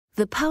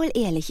The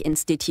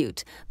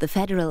Paul-Ehrlich-Institut, the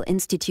Federal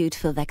Institute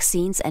for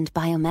Vaccines and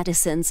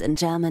Biomedicines in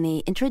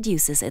Germany,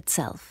 introduces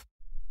itself.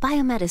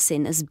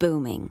 Biomedicine is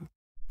booming,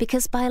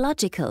 because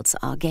biologicals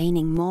are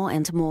gaining more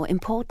and more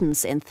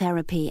importance in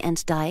therapy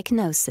and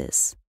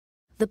diagnosis.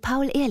 The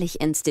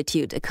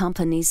Paul-Ehrlich-Institut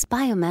accompanies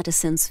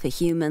biomedicines for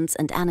humans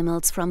and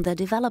animals from their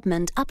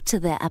development up to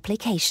their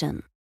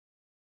application.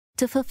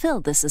 To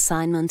fulfill this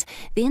assignment,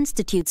 the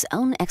Institute's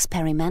own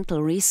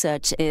experimental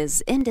research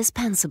is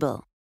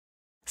indispensable.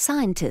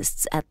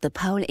 Scientists at the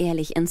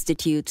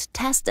Paul-Ehrlich-Institut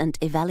test and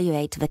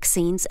evaluate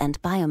vaccines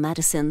and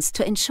biomedicines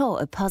to ensure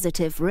a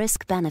positive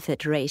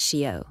risk-benefit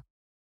ratio.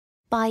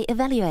 By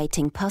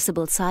evaluating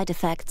possible side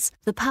effects,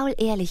 the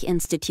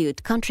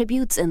Paul-Ehrlich-Institut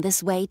contributes in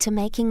this way to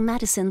making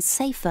medicines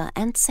safer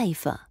and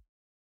safer.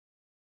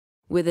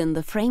 Within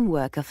the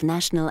framework of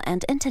national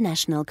and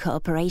international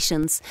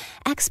cooperations,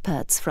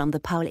 experts from the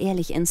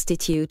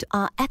Paul-Ehrlich-Institut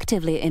are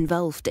actively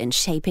involved in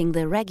shaping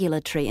the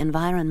regulatory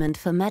environment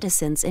for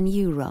medicines in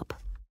Europe.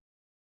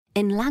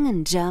 In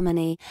Langen,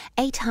 Germany,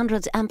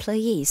 800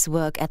 employees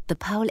work at the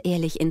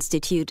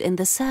Paul-Ehrlich-Institut in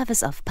the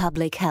service of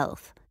public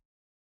health.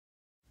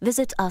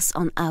 Visit us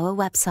on our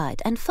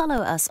website and follow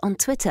us on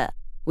Twitter.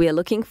 We are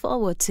looking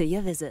forward to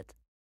your visit.